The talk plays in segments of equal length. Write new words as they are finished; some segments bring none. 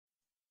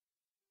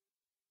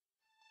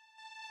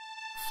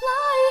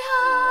Fly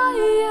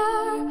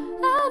higher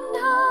and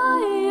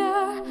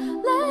higher,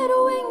 let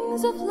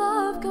wings of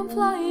love come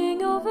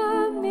flying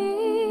over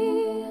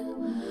me,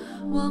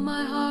 while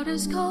my heart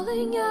is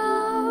calling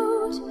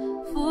out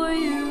for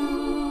you.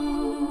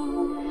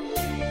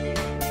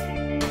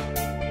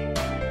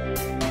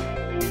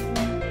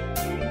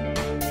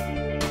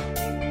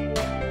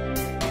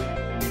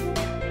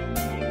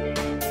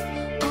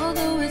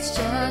 Although it's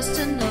just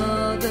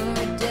another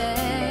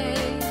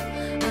day,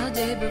 a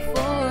day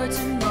before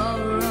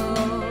tomorrow,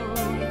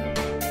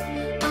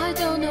 I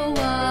don't know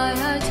why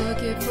I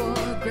took it for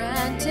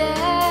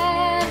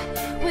granted,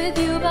 with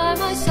you by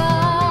my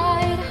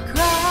side.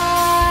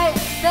 Cry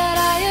that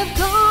I have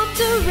come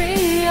to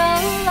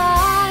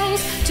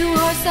realize, two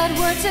hearts that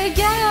were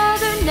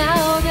together,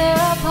 now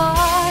they're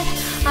apart.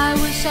 I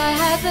wish I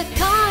had the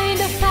kind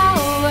of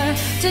power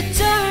to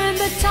turn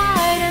the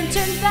tide and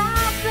turn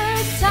back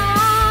the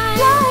time.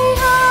 Fly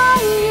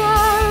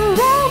higher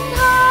and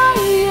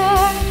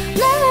higher,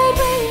 let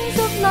wings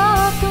of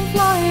love come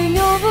flying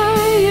over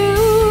you.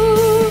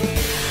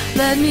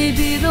 Let me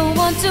be the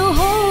one to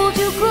hold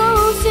you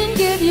close and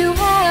give you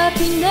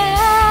happiness.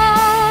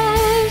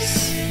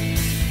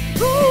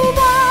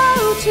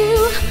 Without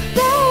you,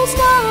 there's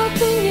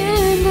nothing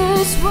in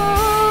this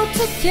world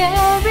to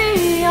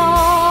carry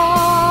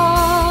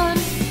on.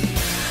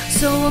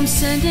 So I'm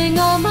sending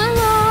all my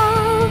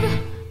love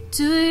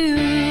to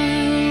you.